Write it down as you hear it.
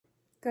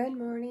Good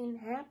morning.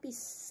 Happy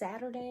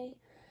Saturday.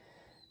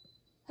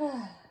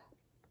 I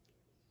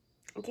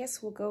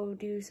guess we'll go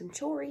do some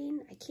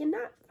choring. I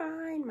cannot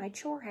find my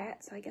chore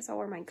hat, so I guess I'll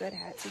wear my good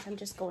hat since I'm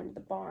just going to the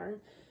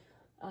barn.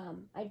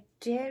 I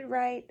did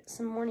write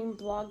some morning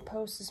blog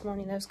posts this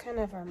morning. Those kind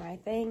of are my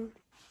thing.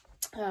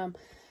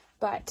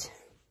 But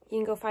you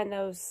can go find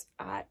those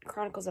at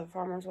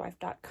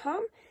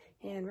chroniclesoffarmerswife.com.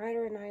 And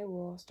Ryder and I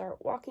will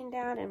start walking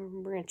down,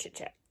 and we're going to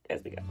chit-chat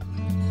as we go.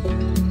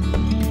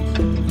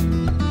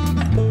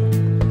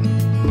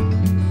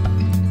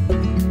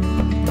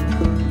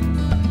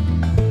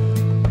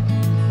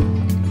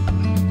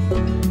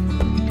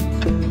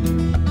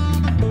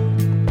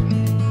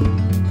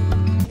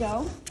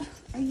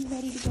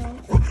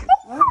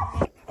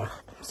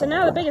 So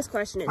now the biggest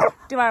question is,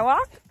 do I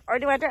walk or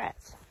do I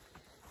dress?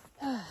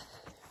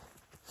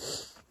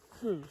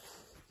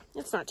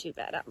 It's not too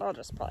bad. I'll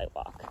just probably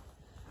walk.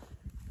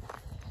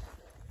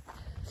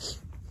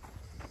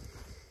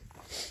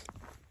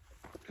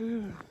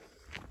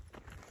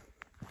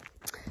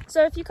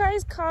 So if you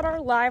guys caught our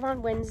live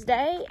on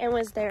Wednesday and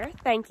was there,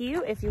 thank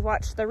you. If you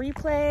watched the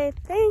replay,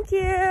 thank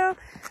you.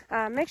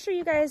 Make sure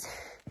you guys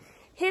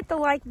hit the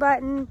like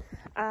button.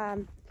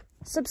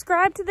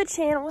 Subscribe to the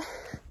channel.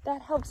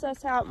 That helps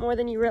us out more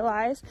than you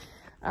realize.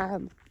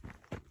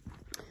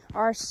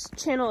 Our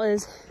channel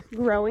is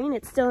growing.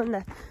 It's still in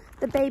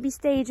the baby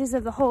stages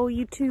of the whole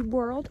YouTube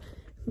world.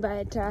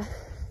 But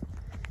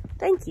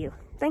thank you.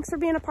 Thanks for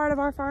being a part of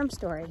our farm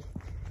story.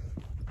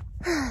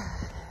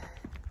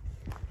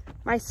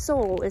 My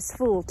soul is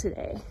full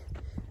today.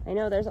 I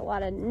know there's a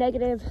lot of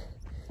negative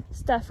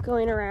stuff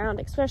going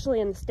around, especially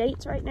in the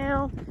States right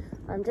now.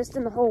 Just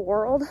in the whole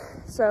world.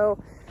 So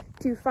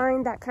to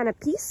find that kind of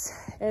peace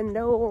and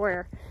know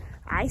where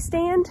I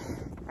stand,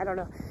 I don't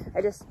know.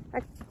 I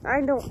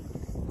don't,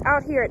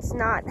 out here it's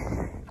not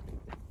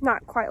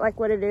quite like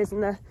what it is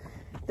in the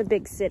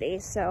big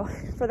cities. So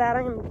for that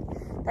I'm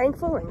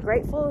thankful and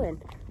grateful,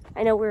 and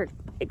I know we're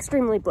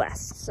extremely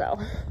blessed. So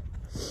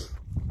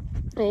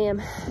I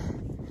am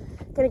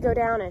gonna go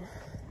down and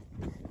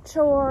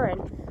chore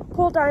and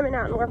pull Diamond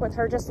out and work with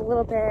her just a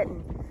little bit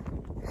and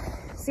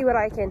see what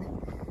I can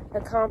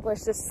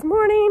accomplish this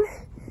morning.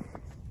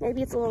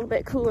 Maybe it's a little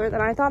bit cooler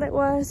than I thought it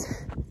was.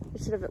 I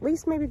should have at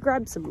least maybe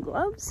grabbed some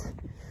gloves.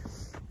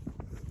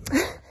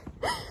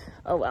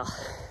 Oh well.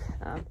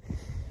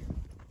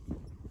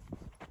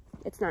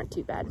 It's not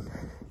too bad.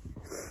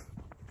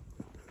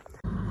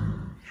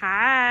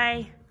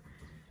 Hi.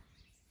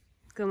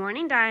 Good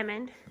morning,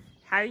 Diamond.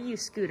 How are you,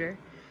 Scooter?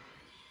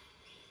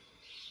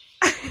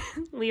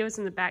 Leo's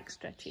in the back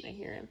stretching. I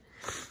hear him.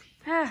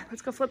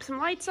 Let's go flip some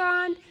lights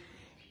on,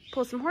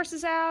 pull some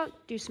horses out,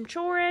 do some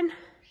choring.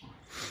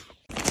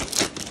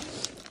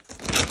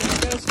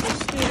 Goes for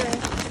Scooter.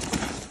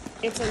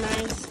 It's a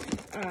nice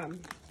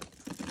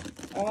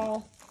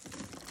all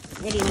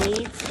what he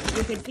needs.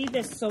 You could feed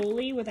this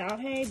solely without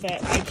hay,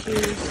 but I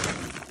choose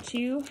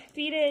to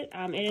feed it.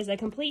 It is a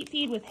complete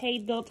feed with hay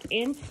built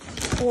in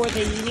for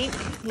the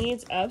unique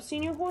needs of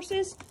senior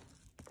horses.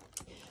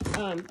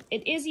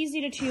 It is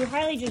easy to chew,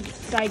 highly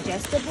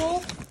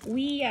digestible.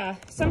 We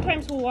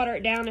sometimes we'll water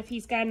it down if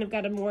he's kind of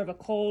got more of a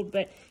cold,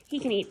 but he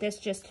can eat this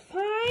just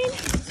fine.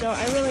 So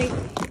I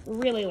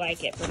really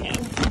like it for him.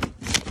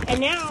 And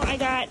now I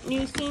got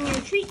new senior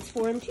treats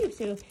for him too.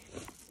 So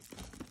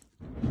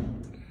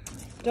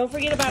don't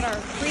forget about our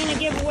Purina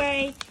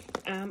giveaway.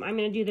 I'm going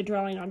to do the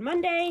drawing on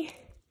Monday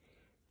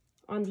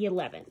on the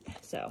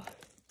 11th. So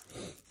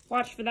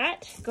watch for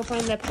that. Go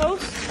find the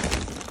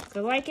post.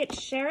 Go like it,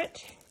 share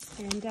it,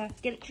 and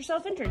get it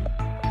yourself entered.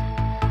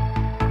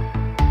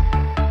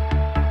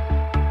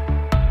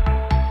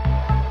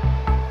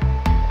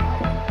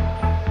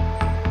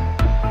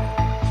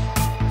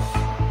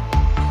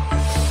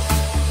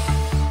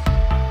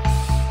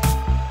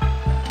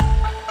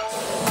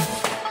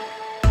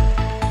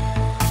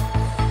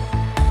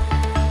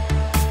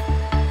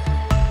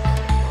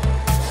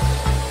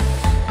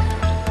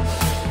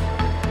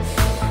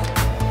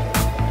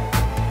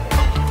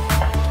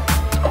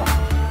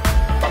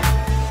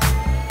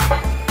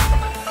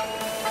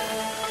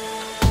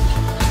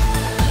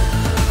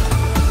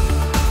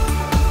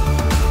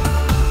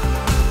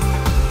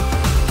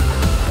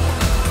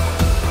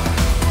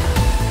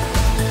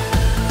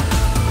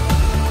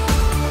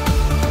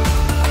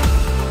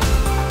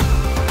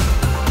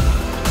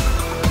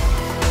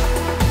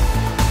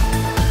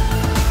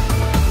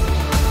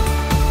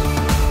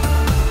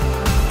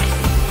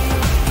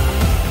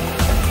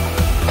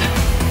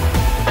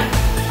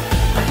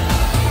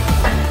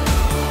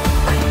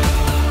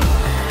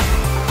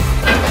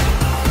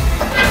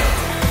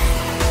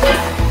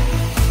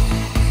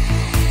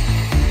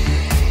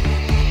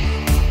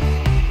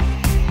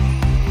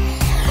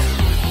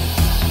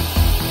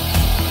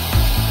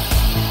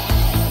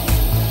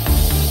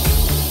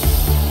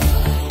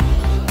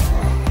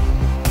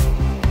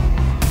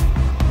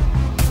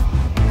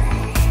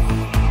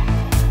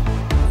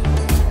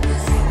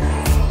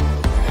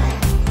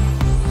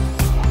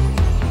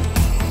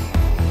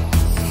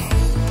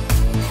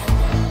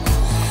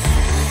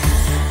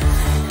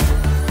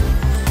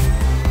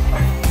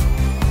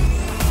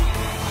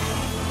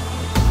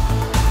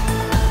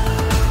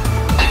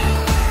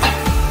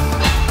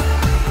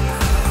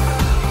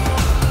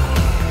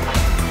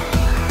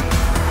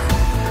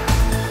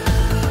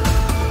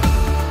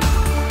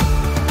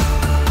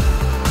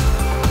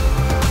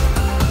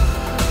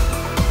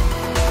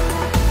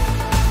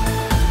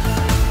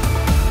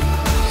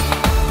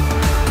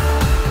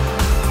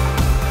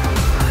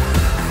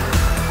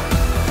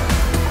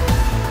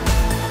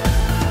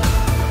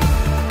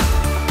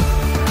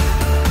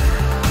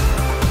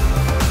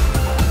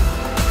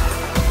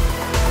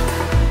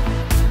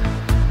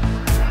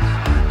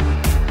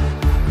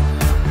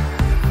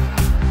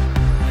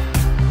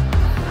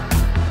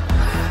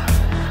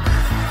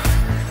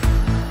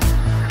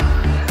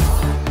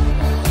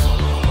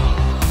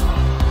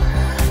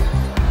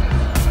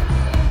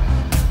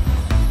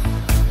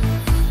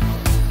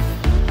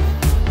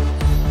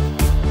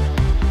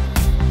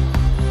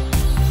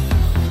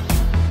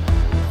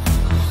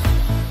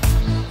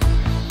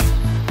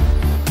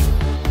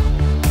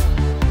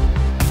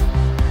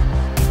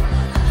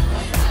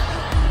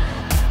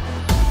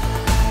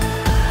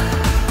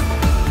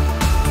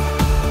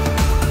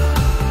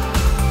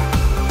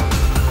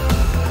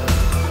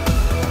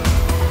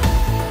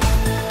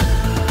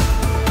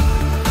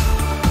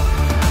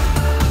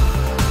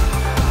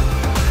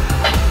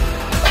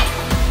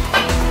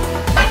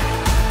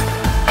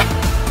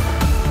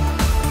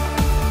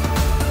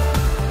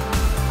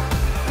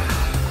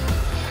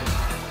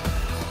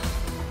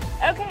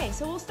 Okay,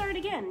 so we'll start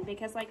again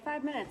because like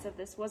 5 minutes of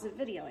this wasn't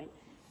videoing.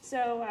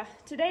 So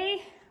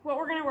today what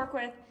we're gonna work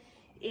with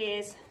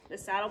is the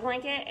saddle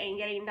blanket and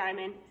getting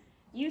Diamond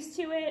used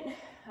to it,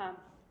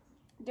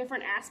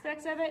 different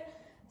aspects of it,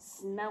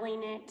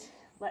 smelling it,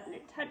 letting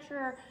it touch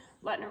her,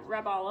 letting it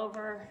rub all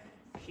over.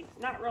 She's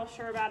not real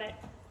sure about it.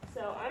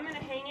 So I'm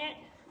gonna hang it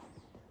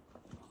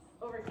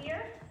over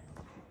here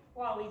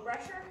while we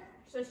brush her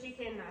so she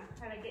can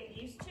kind of get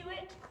used to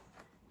it,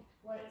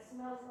 what it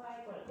smells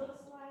like, what it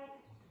looks like.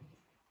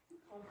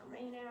 Pull her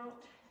mane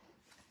out.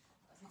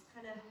 It's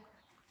kind of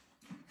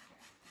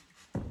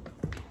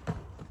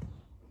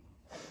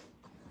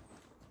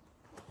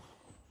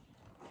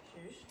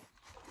shush.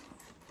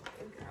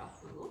 Good girl.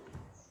 Ooh.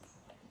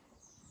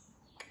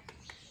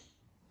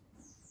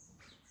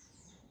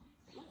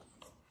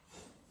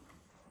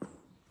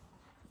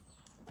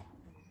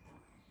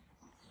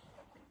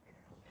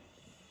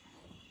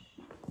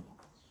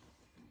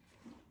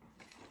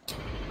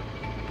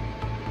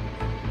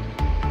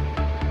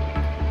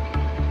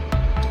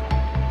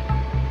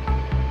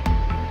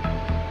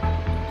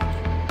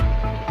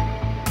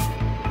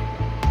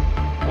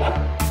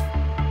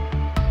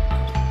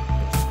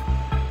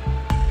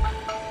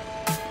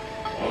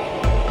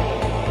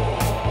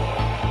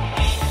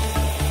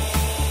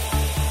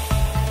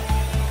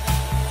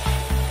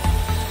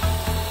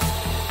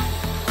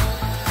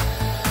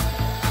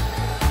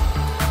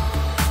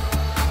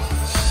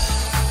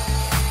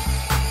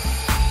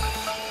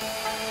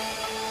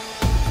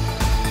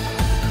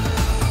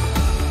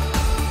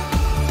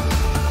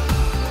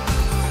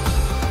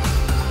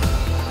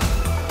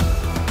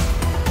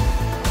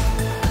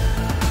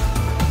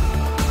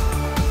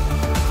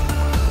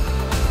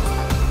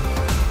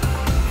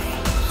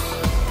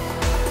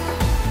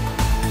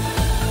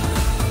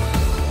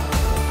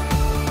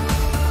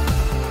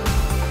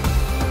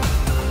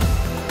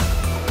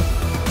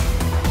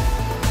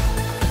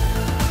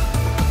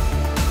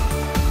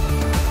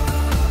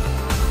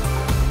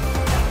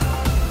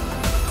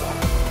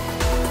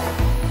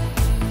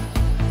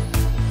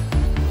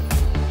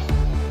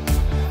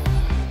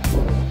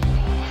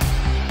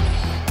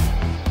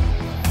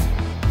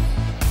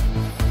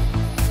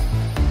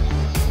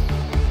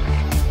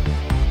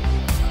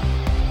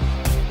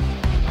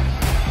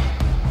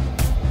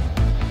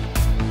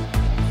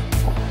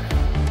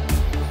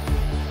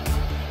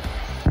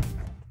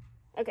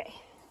 Okay,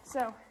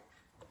 so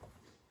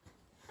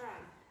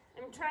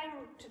I'm trying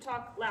to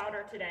talk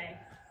louder today.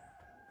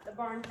 The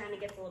barn kind of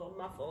gets a little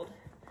muffled,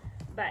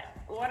 but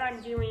what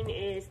I'm doing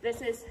is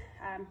this is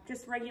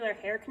just regular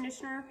hair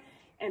conditioner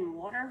and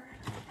water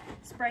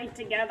sprayed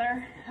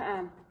together.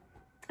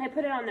 I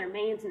put it on their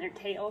manes and their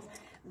tails,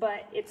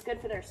 but it's good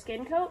for their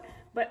skin coat,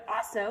 but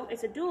also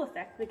it's a dual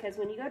effect because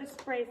when you go to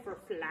spray for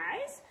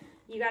flies,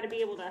 you got to be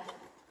able to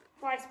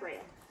fly spray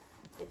them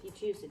if you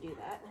choose to do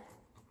that.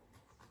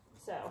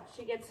 So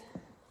she's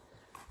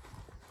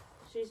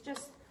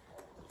just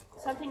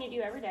something you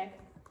do every day.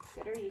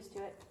 Get her used to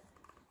it.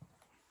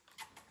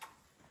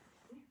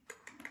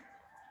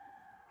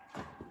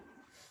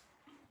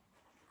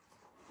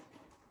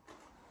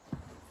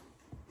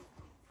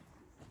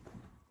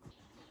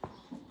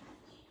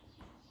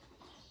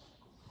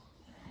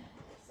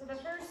 So the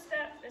first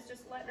step is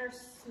just letting her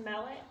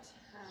smell it.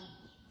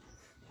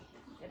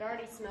 It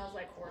already smells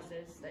like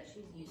horses that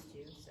she's used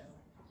to, so.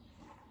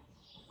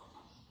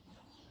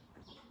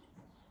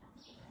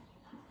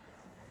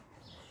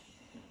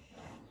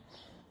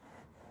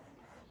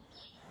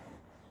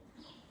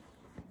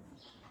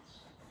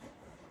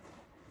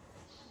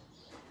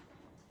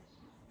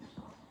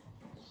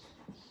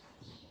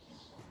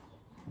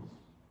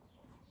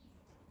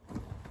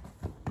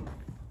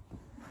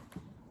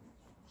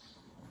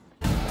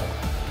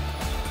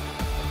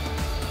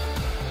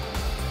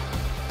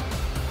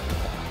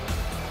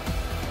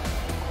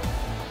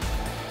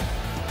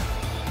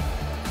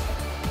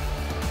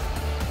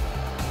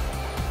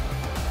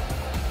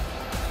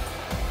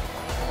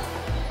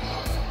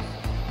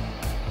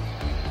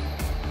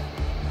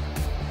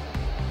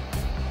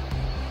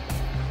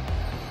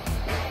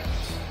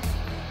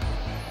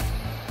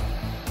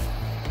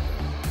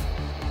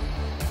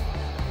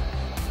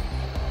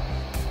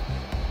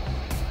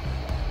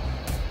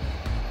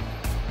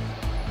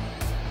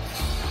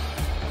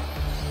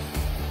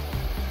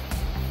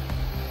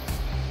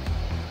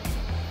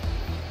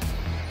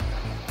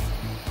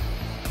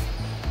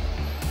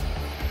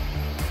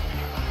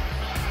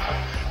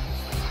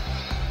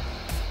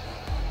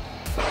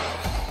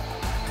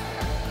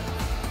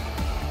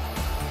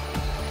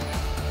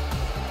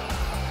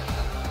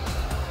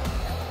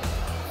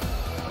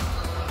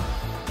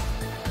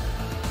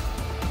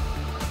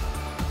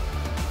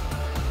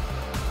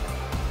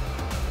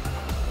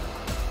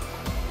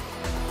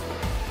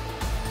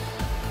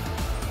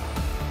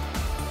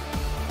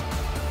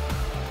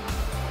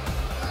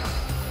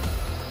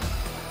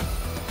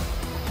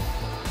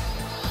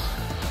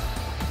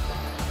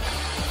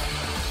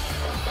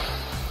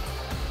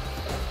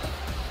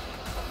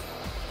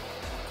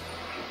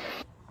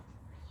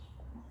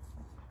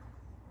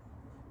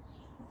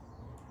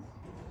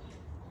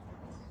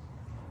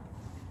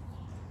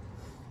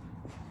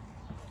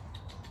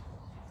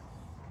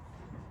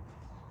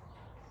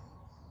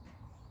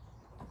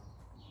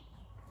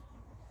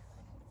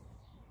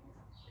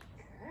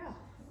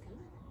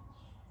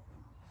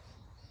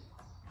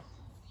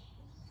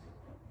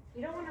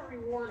 You don't want to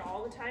reward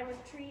all the time with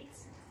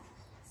treats.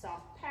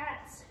 Soft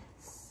pats,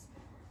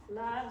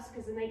 loves,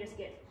 because then they just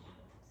get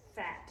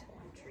fat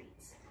on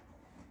treats.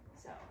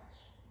 So.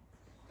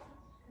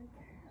 Good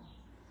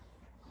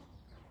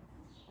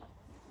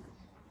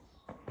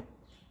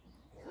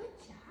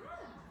job.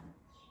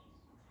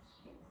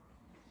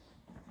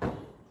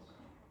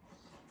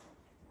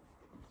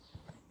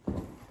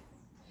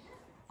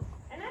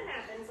 And that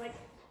happens, like,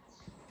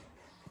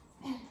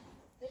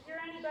 if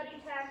you're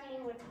anybody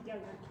tracking with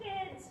younger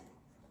kids,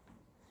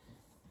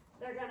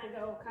 they're gonna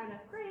go kind of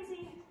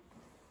crazy.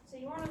 So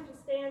you want them to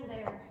stand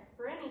there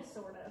for any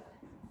sort of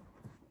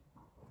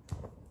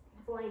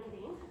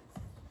blanketing.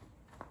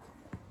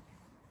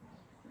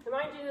 And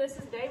mind you, this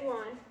is day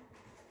one.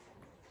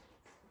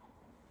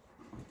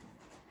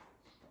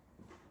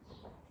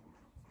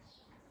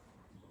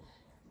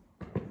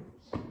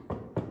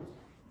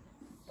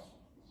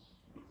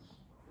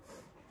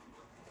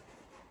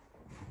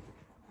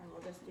 And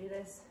we'll just do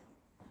this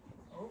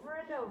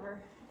over and over.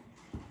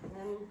 And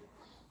then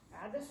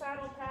add the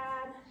saddle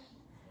pad,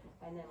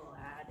 and then we'll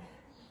add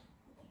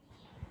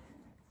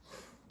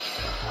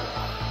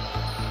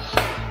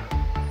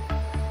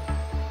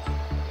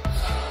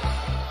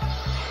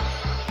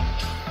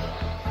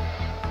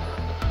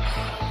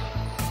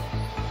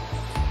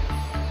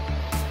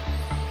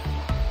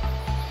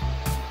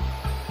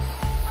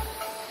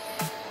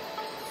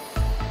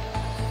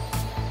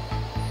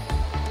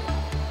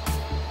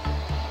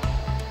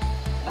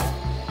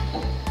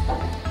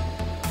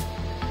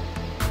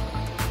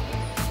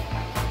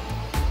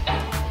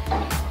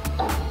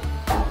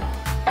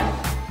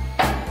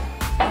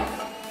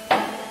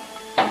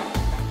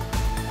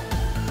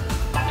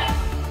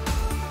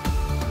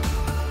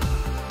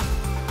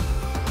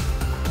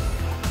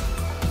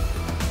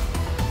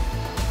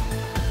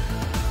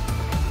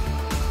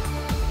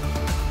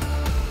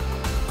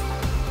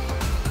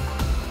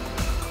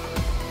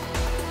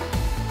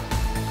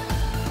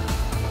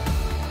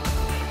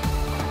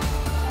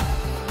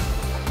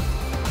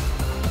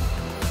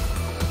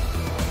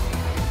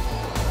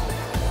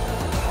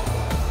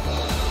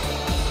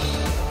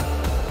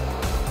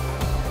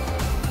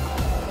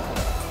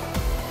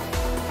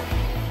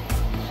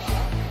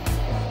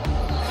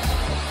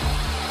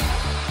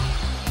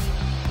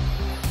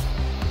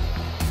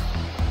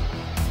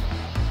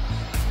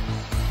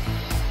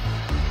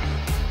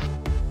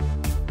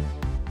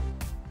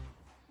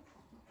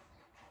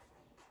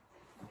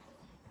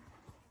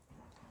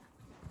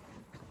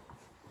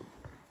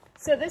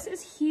So this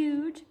is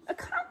huge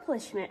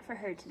accomplishment for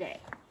her today.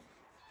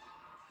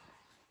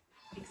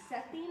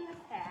 Accepting the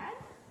pad.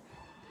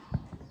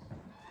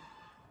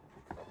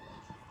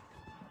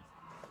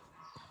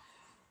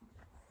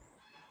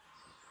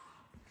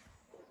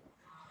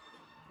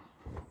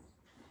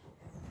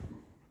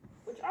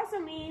 Which also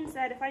means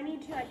that if I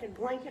need to, I could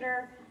blanket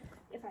her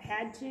if I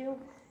had to.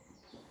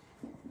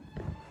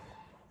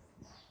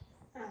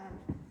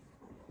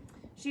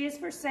 She is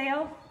for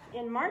sale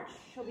in March.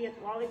 She'll be at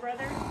the Wally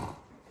Brothers.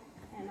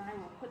 And I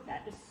will put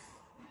that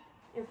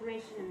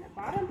information in the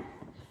bottom.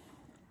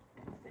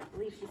 I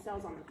believe she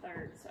sells on the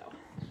 3rd, so.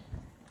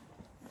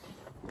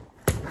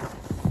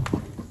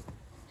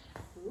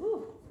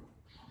 Ooh,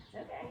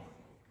 okay.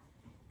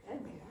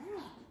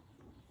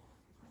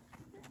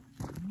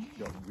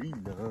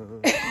 Good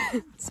girl.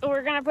 So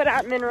we're gonna put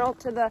out mineral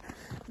to the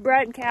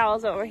bred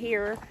cows over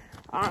here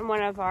on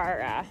one of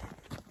our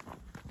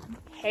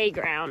hay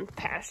ground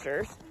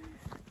pastures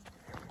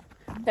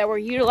that we're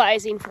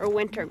utilizing for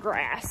winter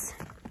grass.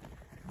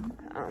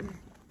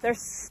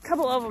 There's a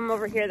couple of them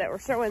over here that were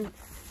showing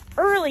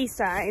early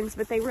signs,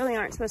 but they really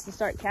aren't supposed to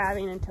start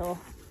calving until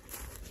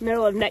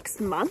middle of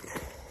next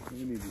month.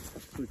 We need to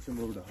switch them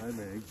over to high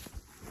mag.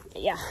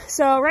 Yeah,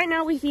 so right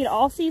now we feed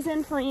all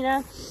season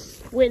Purina,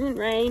 wind and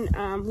rain.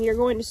 We are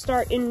going to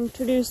start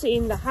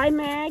introducing the high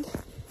mag,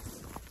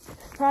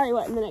 probably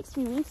in the next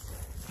few weeks?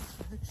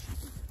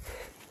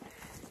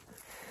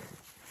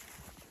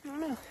 I don't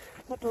know, we'll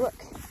have to look.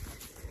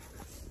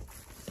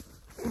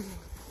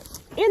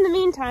 In the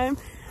meantime,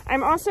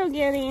 I'm also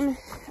getting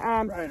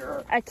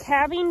a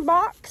calving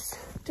box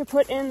to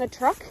put in the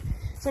truck.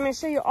 So I'm going to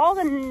show you all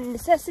the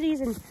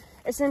necessities and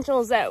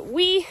essentials that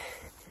we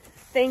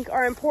think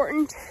are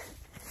important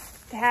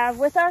to have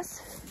with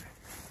us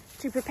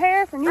to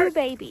prepare for new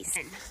babies.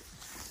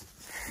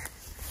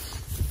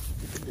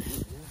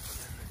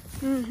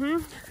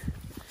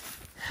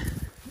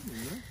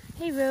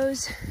 Hey,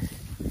 Rose.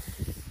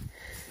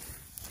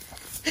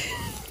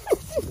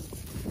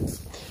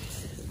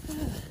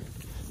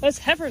 Those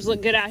heifers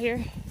look good out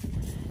here.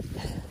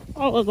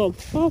 All of them.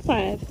 All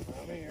 5.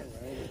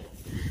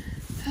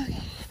 Okay.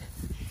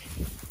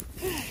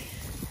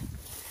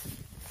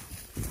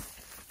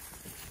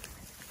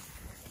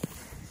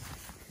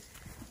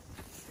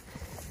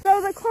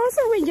 So the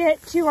closer we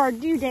get to our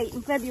due date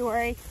in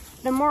February,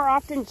 the more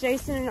often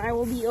Jason and I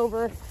will be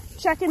over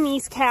checking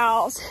these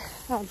cows.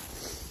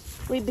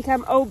 We've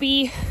become OB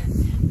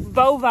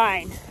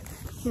Bovine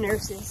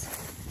nurses.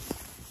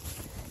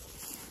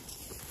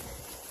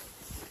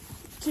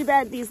 Too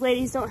bad these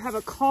ladies don't have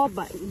a call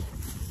button.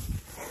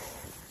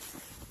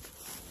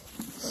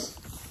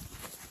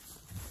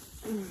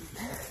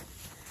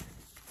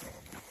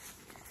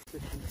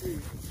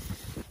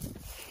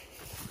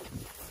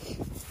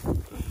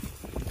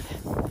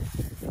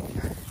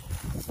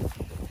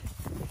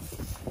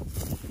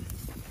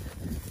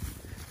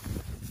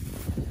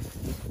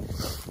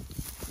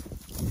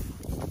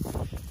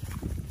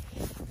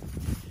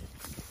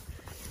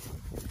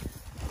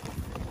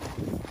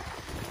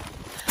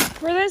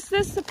 For this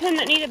is the pin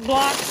that needed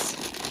blocks.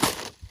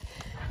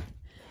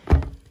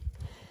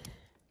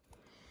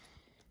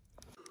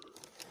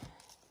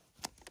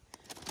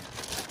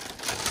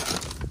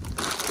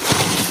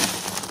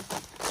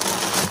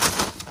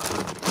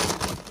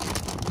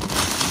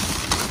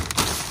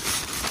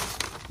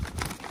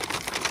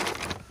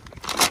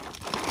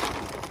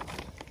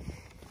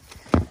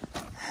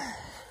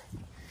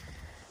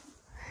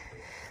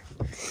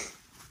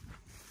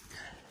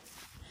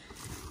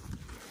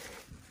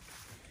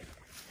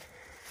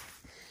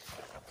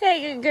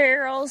 Hey, good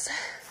girls.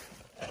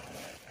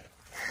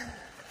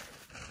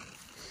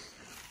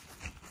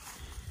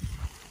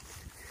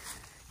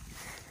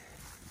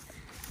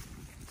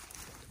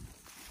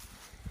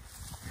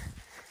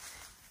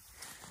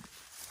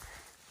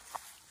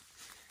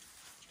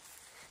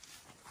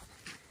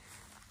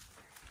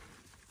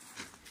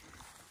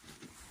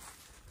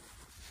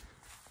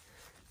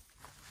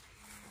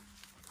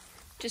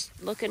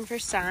 Just looking for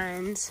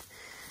signs.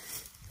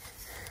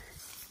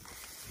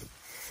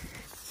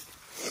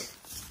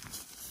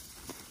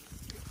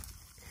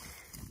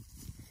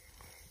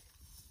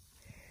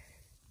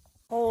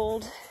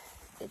 Cold.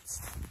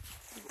 It's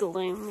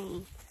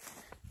gloomy.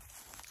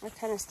 I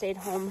kind of stayed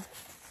home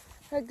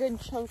a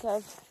good chunk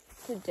of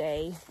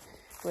today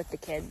with the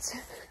kids.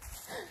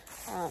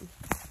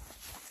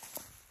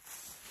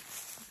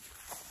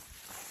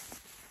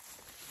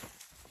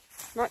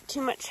 Not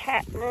too much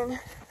happening.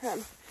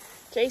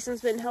 Jason's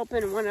been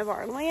helping one of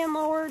our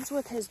landlords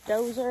with his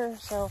dozer,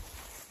 so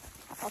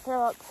I'll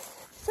throw up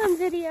some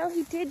video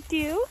he did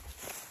do.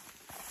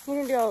 He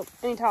didn't do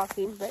any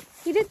talking, but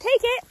he did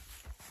take it.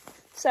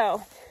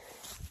 So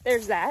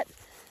there's that.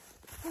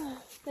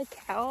 The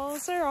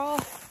cows are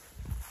all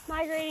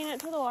migrating it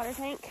to the water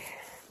tank.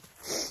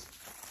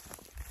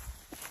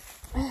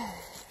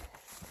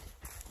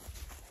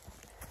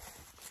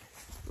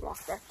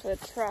 Walk back to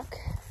the truck.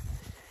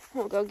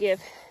 We'll go give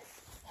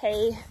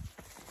hay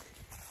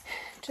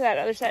to that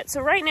other side. So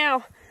right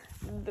now,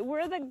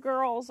 where the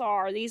girls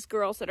are, these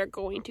girls that are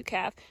going to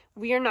calve,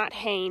 we are not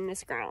haying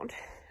this ground.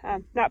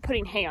 Not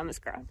putting hay on this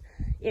ground.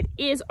 It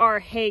is our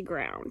hay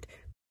ground.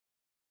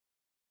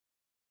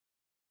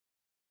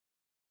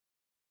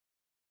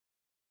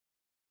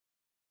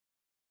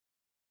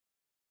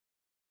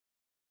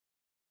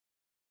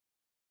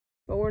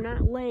 But we're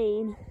not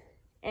laying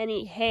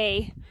any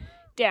hay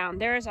down.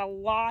 There is a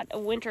lot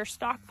of winter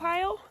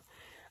stockpile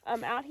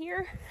out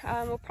here.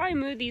 We'll probably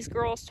move these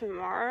girls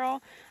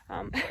tomorrow.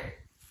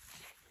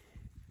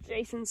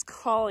 Jason's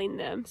calling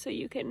them so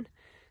you can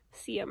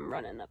see them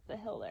running up the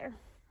hill there.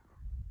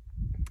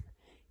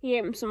 He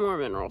gave them some more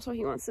minerals, so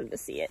he wants them to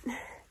see it.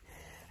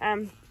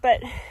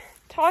 But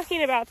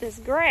talking about this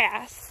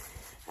grass,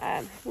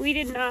 we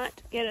did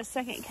not get a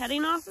second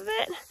cutting off of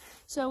it,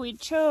 so we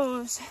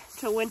chose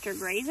to winter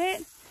graze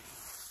it.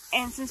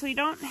 And since we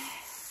don't,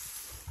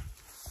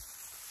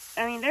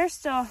 I mean, they're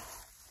still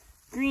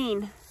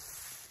green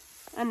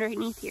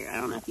underneath here.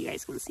 I don't know if you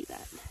guys can see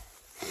that.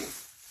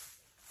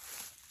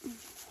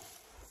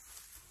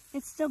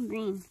 It's still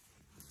green.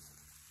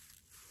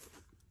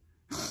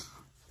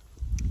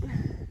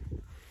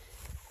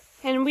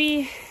 And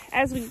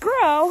as we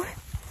grow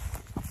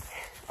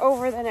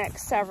over the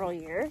next several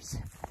years,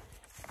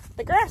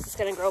 the grass is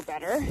going to grow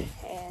better,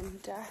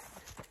 and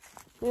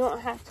we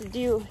won't have to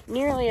do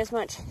nearly as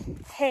much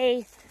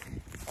hay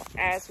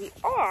as we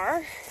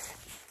are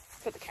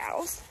for the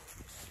cows,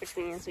 which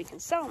means we can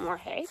sell more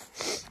hay.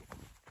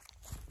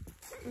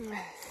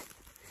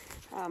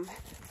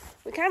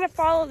 We kind of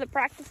follow the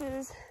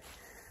practices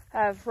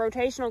of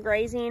rotational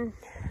grazing,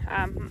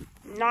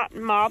 not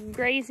mob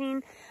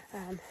grazing.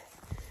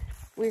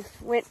 We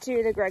went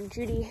to the Greg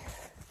Judy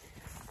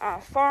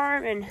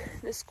farm and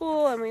the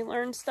school, and we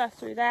learned stuff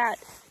through that.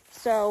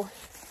 So,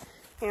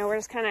 you know, we're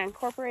just kind of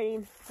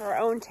incorporating our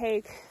own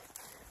take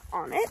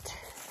on it,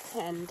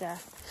 and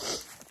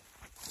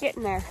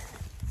getting there.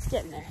 It's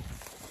getting there.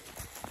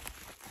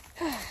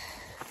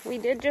 We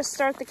did just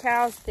start the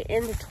cows at the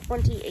end of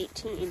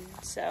 2018,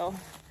 so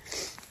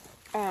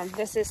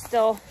this is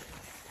still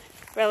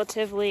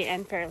relatively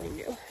and fairly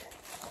new.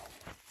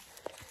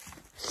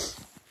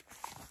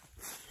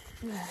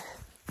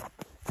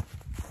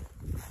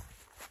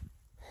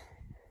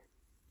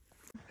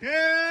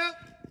 Yeah.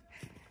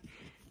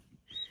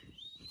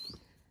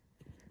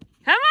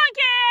 Come on,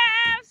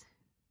 calves!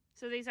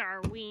 So these are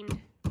our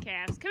weaned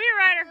calves. Come here,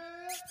 Ryder.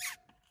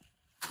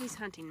 He's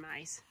hunting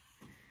mice.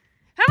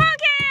 Come on,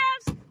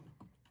 calves!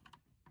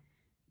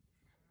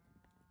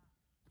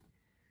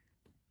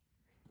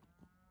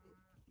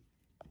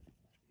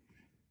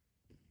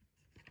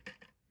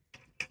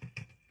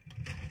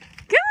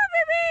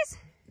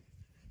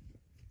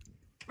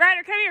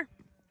 Ryder, come here.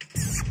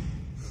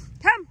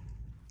 Come.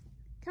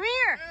 Come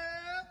here.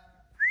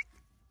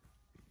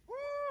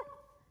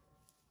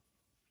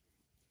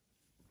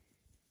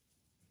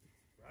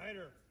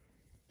 Ryder.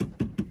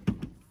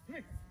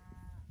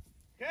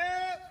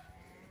 Cat.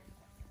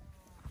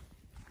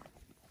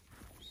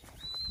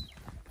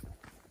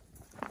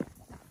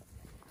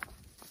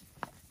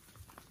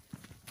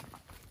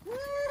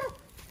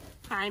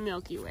 Hi,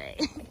 Milky Way.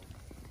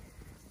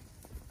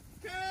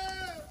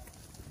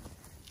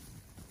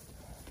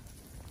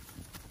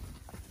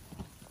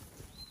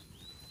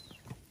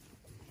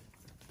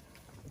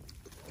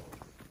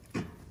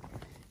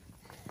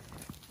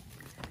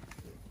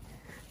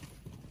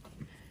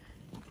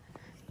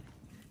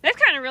 They've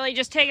kind of really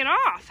just taken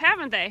off,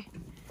 haven't they?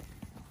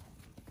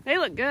 They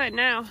look good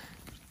now.